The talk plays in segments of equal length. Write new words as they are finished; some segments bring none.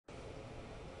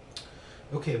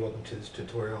Okay, welcome to this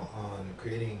tutorial on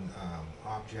creating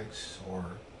objects or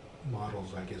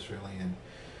models, I guess, really, in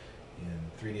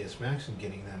 3ds Max and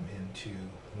getting them into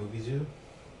Muvizu.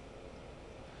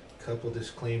 Couple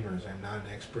disclaimers: I'm not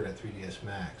an expert at 3ds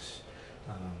Max.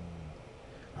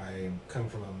 I come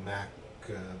from a Mac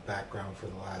background for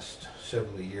the last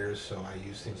several years, so I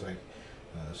use things like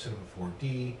Cinema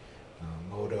 4D,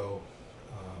 Modo,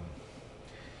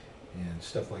 and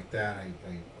stuff like that.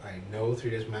 I know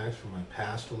 3ds Max from my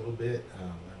past a little bit.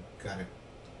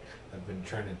 I've been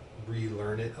trying to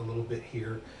relearn it a little bit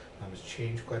here. It's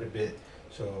changed quite a bit.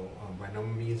 So by no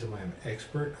means am I an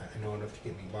expert. I know enough to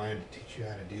get me by and to teach you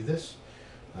how to do this,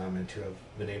 and to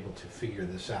have been able to figure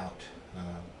this out.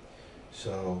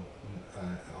 So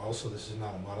also, this is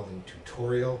not a modeling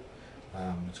tutorial.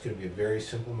 It's going to be a very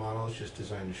simple model. It's just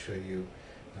designed to show you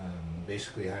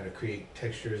basically how to create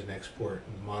textures and export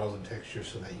models and textures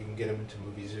so that you can get them into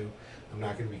Muvizu. I'm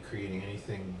not going to be creating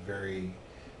anything very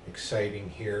exciting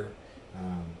here.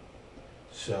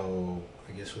 So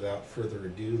I guess without further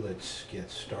ado, let's get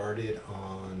started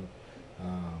on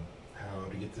how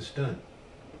to get this done.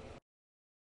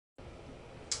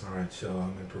 Alright, so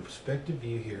I'm in perspective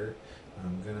view here.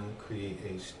 I'm going to create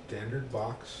a standard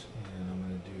box, and I'm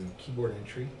going to do keyboard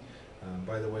entry.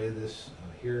 By the way, this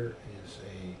here is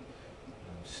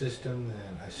a system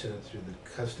that I set up through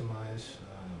the customize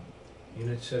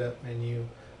unit setup menu.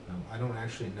 I don't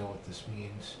actually know what this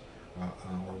means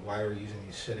or why we're using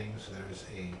these settings. There's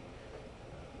in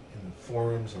the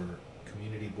forums or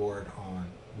community board on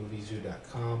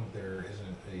Muvizu.com, there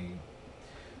isn't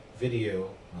a video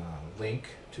link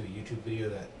to a YouTube video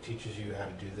that teaches you how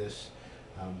to do this.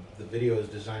 The video is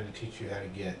designed to teach you how to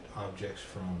get objects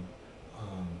from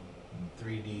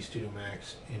 3D Studio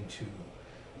Max into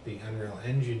the Unreal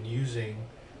Engine using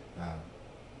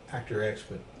Actor X,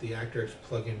 but the Actor X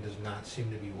plugin does not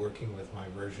seem to be working with my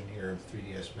version here of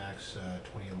 3ds Max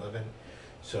 2011.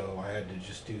 So I had to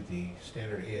just do the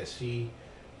standard ASC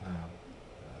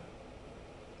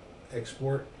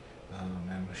export. I'm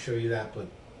going to show you that, but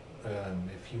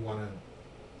if you want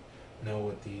to know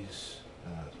what these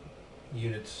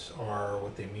units are,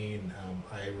 what they mean,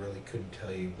 I really couldn't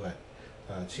tell you, but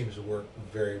it seems to work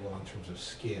very well in terms of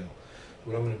scale.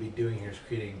 What I'm going to be doing here is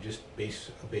creating just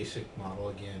a basic model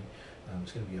again.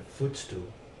 It's going to be a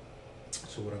footstool.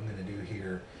 So what I'm going to do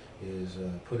here is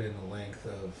put in a length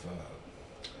of,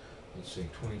 let's say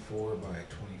 24 by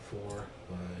 24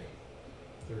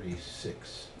 by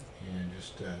 36, and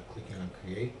just clicking on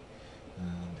create.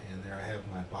 And there I have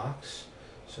my box.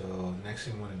 So the next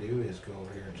thing I want to do is go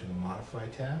over here to the modify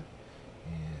tab,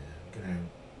 and I'm going to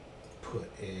put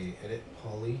a edit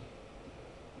poly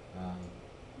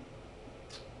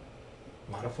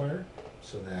modifier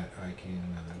so that I can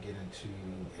get into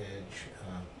edge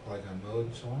polygon mode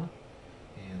and so on.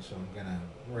 And so I'm gonna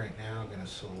right now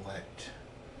select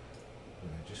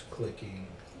just clicking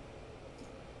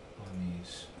on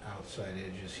these outside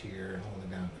edges here,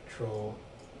 holding down Control,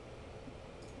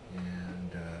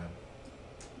 and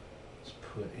let's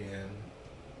put in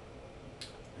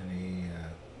a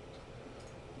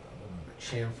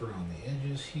chamfer on the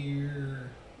edges here,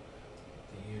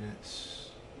 the units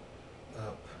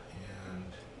up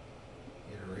and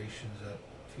iterations up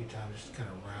a few times, just kind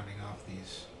of rounding off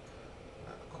these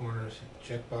corners.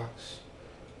 Hit the checkbox,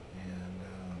 and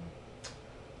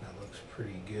that looks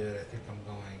pretty good. I think I'm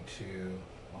going to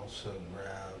also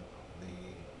grab the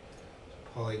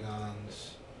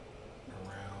polygons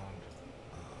around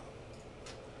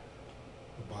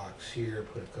the box here,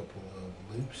 put a couple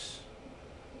of loops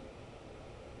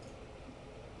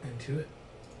into it.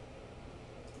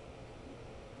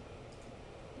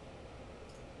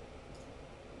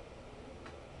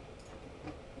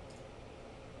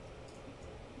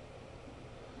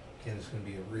 Again, it's going to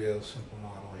be a real simple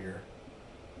model here.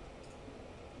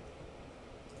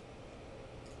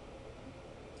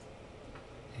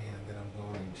 And then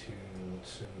I'm going to,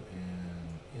 let's do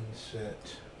an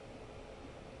inset,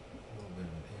 a little bit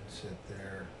of an inset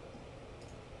there,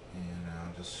 and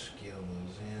I'll just scale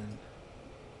those in.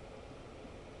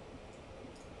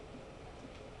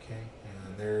 Okay,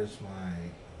 and there's my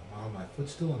model, my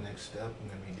footstool. Next up, I'm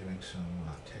going to be doing some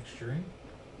texturing.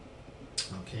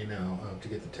 Okay, now to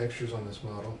get the textures on this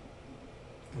model,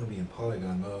 I'm going to be in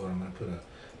polygon mode. I'm going to put a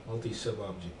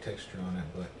multi-sub-object texture on it,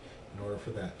 but in order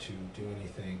for that to do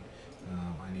anything,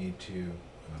 I need to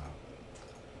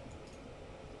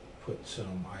put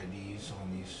some IDs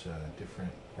on these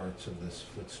different parts of this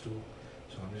footstool.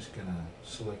 So I'm just going to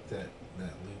select that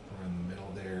loop around the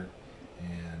middle there,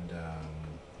 and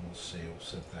we'll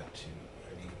set that to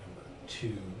ID number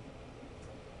 2,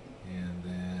 and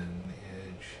then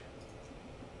edge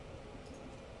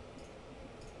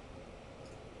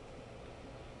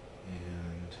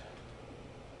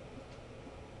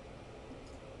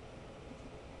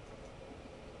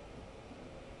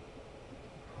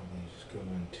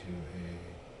to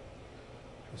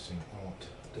pressing Alt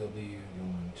W,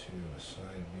 going to a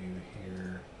side view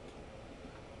here,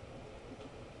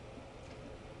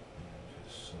 and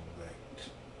just select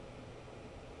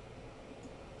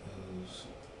those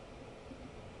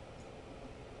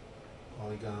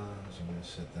polygons. I'm going to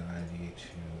set that ID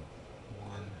to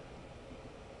 1.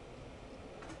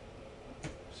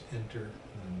 Just enter,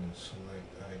 and I'm going to select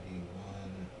ID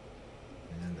 1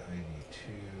 and ID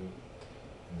 2,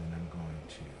 and then I'm going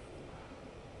to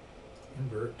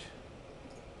invert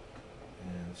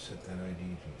and set that ID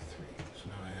to 3. So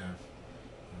now I have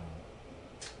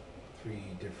 3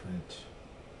 different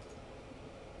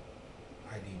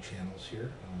ID channels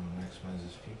here. Maximize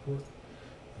this viewport.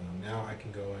 Now I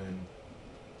can go in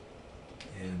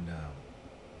and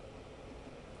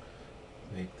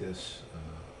make this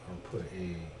or put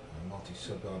a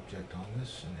multi-sub object on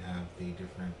this and have the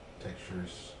different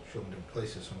textures show in different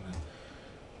places. So I'm going to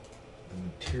the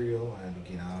material, I had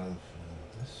to get out of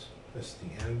this. Press the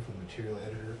M for the material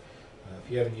editor.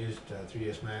 If you haven't used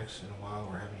 3ds Max in a while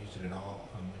or haven't used it at all,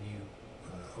 when you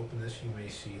open this, you may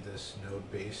see this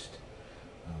node-based,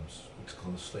 it's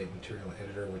called a slate material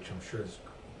editor, which I'm sure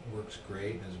works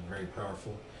great and is very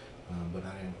powerful. But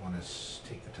I didn't want to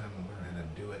take the time to learn how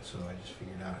to do it, so I just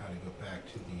figured out how to go back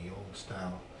to the old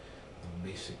style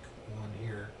basic one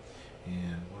here.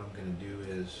 And what I'm going to do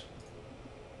is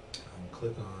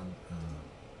click on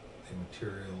a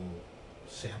material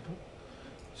sample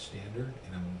standard,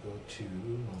 and I'm going to go to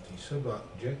multi-sub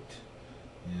object,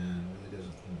 and really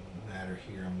doesn't matter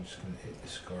here. I'm just going to hit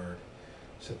discard,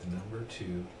 set the number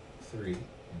to 3,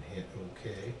 and hit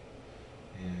OK.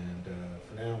 And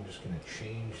for now, I'm just going to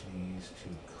change these to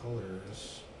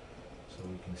colors so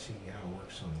we can see how it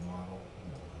works on the model.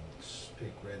 Let's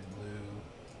pick red, blue,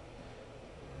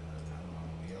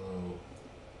 and yellow.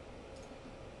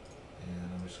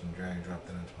 And I'm just going to drag and drop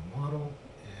that into my model.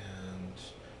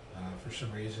 And for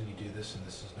some reason, you do this and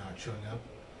this is not showing up.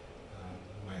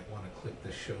 You might want to click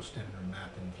the Show Standard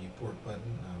Map and Viewport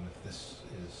button. If this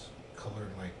is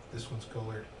colored like this one's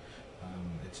colored,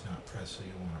 it's not pressed, so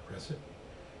you'll want to press it.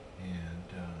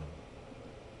 And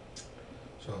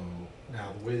so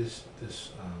now the way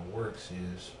this works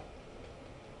is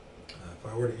if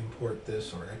I were to import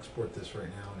this or export this right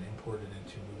now and import it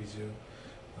into Muvizu,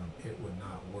 it would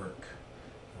not work.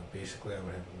 Basically, I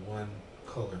would have one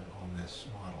color on this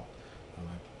model. I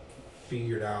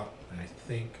figured out, and I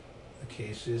think the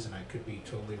case is, and I could be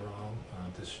totally wrong,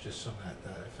 this is just something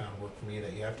that I found worked for me,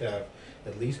 that you have to have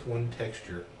at least one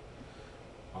texture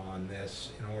on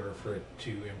this in order for it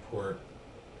to import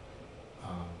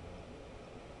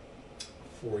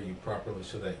for you properly,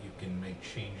 so that you can make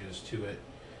changes to it.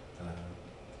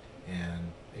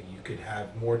 And you could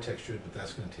have more textures, but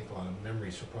that's going to take a lot of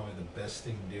memory. So probably the best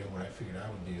thing to do, what I figured I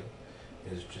would do,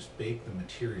 is just bake the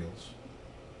materials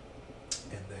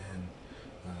and then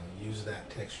use that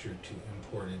texture to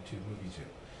import into Muvizu.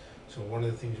 So one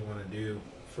of the things you want to do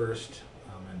first,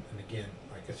 and again,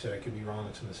 like I said, I could be wrong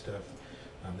on some of the stuff.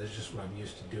 This is just what I'm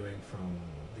used to doing from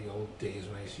the old days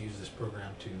when I used to use this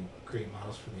program to create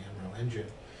models for the Unreal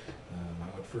Engine.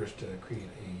 I would first create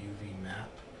a UV map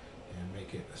and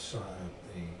make it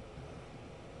a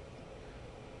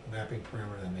mapping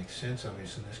parameter that makes sense.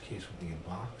 Obviously, in this case, would be a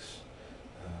box.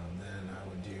 Then I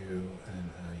would do a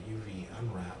UV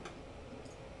unwrap,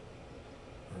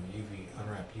 or UV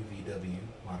unwrap UVW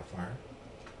modifier.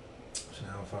 So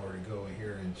now if I were to go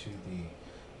here into the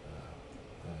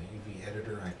UV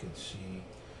editor, I could see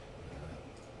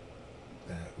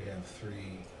that we have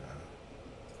three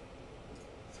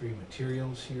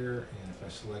materials here, and if I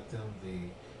select them, the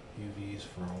UVs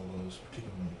for all those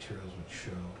particular materials would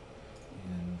show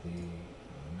in the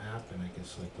map, and I can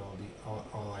select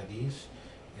all IDs.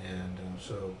 And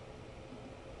so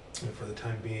for the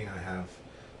time being, I have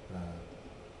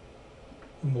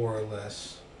more or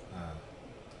less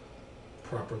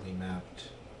properly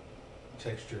mapped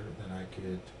texture. Then I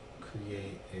could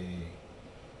create a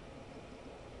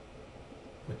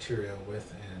material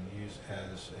with and use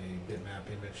as a bitmap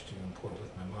image to import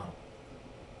with my model.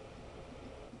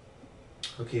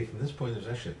 Okay, from this point, there's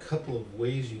actually a couple of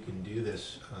ways you can do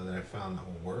this that I found that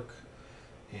will work,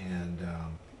 and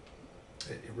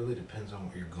it really depends on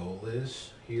what your goal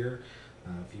is here.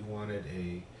 If you wanted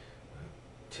a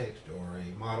text or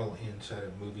a model inside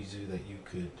of Muvizu that you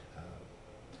could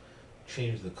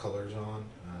change the colors on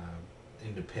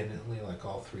independently, like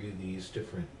all three of these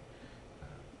different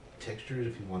textures,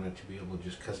 if you wanted to be able to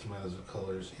just customize the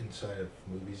colors inside of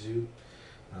Muvizu,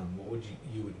 what would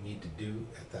you would need to do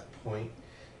at that point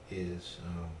is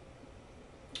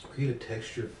create a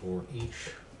texture for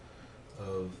each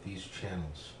of these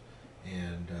channels,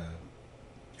 and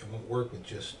it won't work with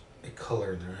just a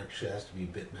color. There actually has to be a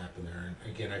bitmap in there.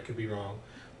 And again, I could be wrong,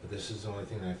 but this is the only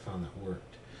thing that I found that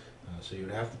worked. So you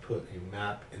would have to put a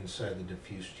map inside the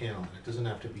diffuse channel, and it doesn't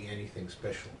have to be anything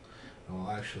special.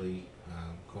 I'll actually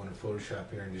go into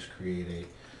Photoshop here and just create a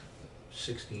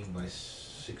 16 by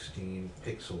 16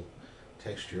 pixel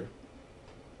texture,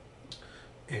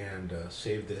 and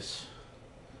save this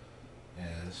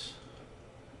as,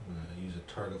 I'm going to use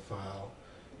a target file,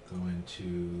 go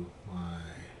into my,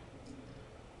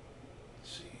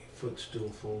 let's see, footstool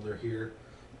folder here,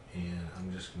 and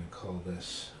I'm just going to call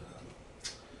this,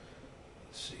 let's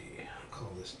see, I'll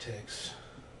call this text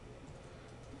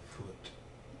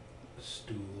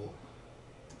footstool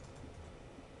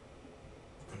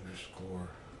underscore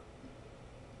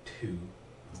 2,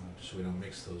 so we don't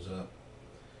mix those up.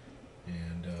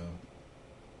 And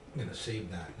I'm going to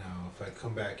save that. Now if I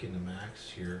come back into Max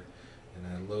here and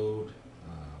I load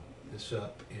this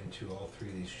up into all three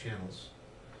of these channels,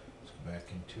 let's go back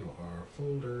into our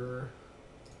folder,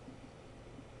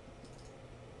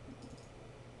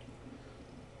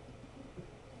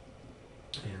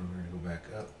 and we're going to go back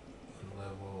up 1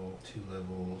 level, 2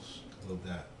 levels, load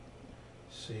that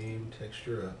same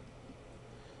texture up.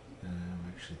 And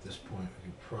actually at this point we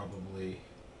could probably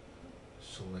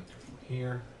select it from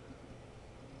here,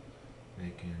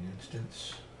 make an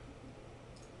instance,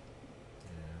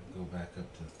 and go back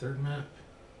up to the third map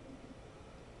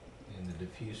and the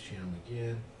diffuse channel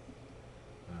again.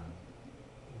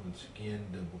 Once again,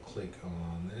 double click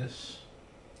on this,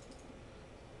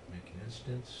 make an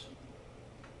instance,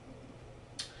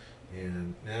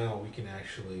 and now we can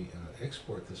actually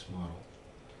export this model,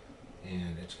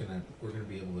 and we're gonna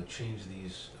be able to change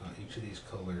these each of these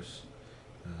colors.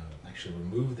 Actually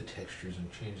remove the textures and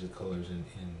change the colors in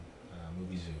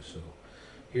Muvizu. So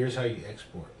here's how you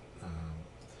export.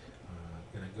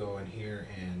 I'm going to go in here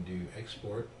and do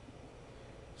export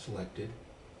selected,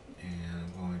 and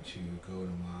I'm going to go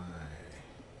to my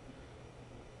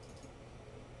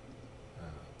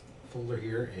folder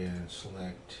here and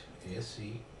select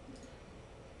ASC,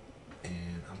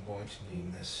 and I'm going to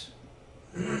name this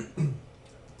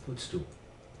footstool.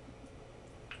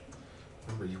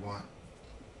 Remember, you want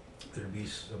there to be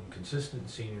some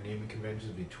consistency in your naming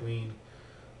conventions between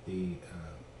the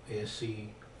ASC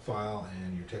file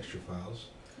and your texture files.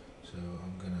 So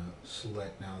I'm going to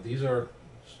select, now these are,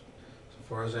 so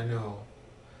far as I know,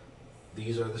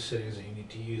 these are the settings that you need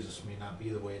to use. This may not be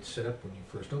the way it's set up when you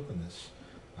first open this.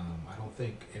 I don't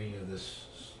think any of this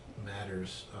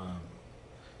matters.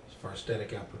 As far as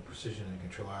static output, precision, and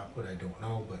control output, I don't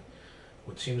know, but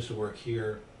what seems to work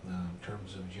here in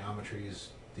terms of geometry is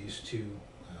these two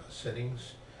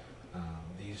settings,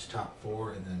 these top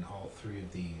 4, and then all 3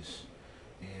 of these.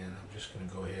 And I'm just going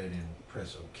to go ahead and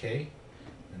press OK,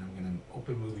 and I'm going to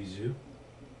open Muvizu.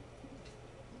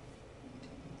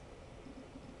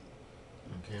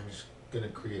 Okay, I'm just going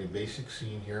to create a basic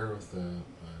scene here with an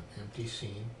empty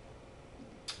scene,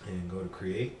 and go to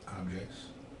Create Objects,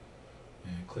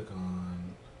 and click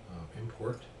on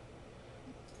Import,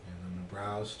 and I'm going to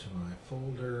browse to my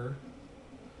folder,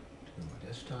 to my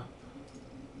desktop,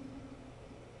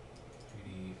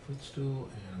 3D footstool,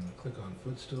 and I'm going to click on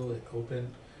footstool, hit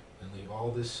open, and leave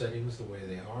all these settings the way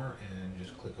they are, and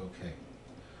just click OK.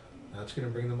 That's going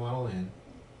to bring the model in,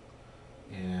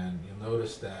 and you'll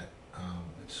notice that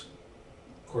it's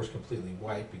of course completely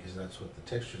white because that's what the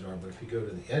textures are, but if you go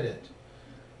to the Edit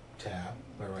tab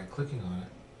by right clicking on it,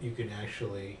 you can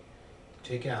actually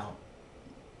take out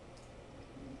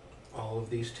all of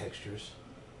these textures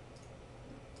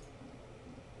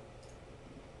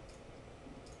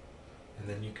and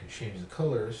then you can change the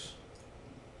colors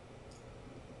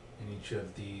in each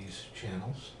of these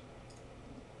channels.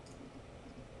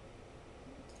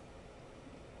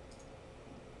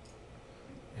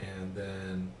 And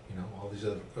then, you know, all these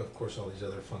other, of course, all these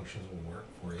other functions will work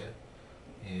for you.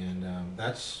 And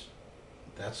that's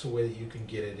the way that you can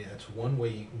get it in. That's one way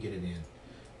you can get it in.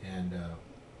 And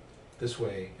this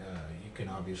way, you can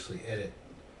obviously edit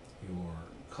your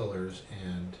colors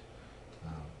and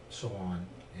so on.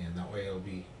 And that way, it'll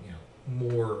be, you know,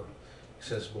 more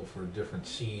accessible for different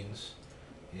scenes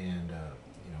and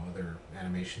you know, other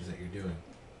animations that you're doing.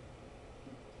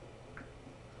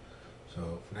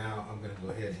 So for now, I'm going to go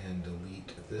ahead and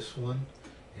delete this one,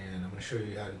 and I'm going to show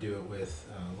you how to do it with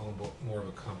a little bit more of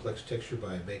a complex texture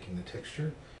by baking the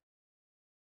texture.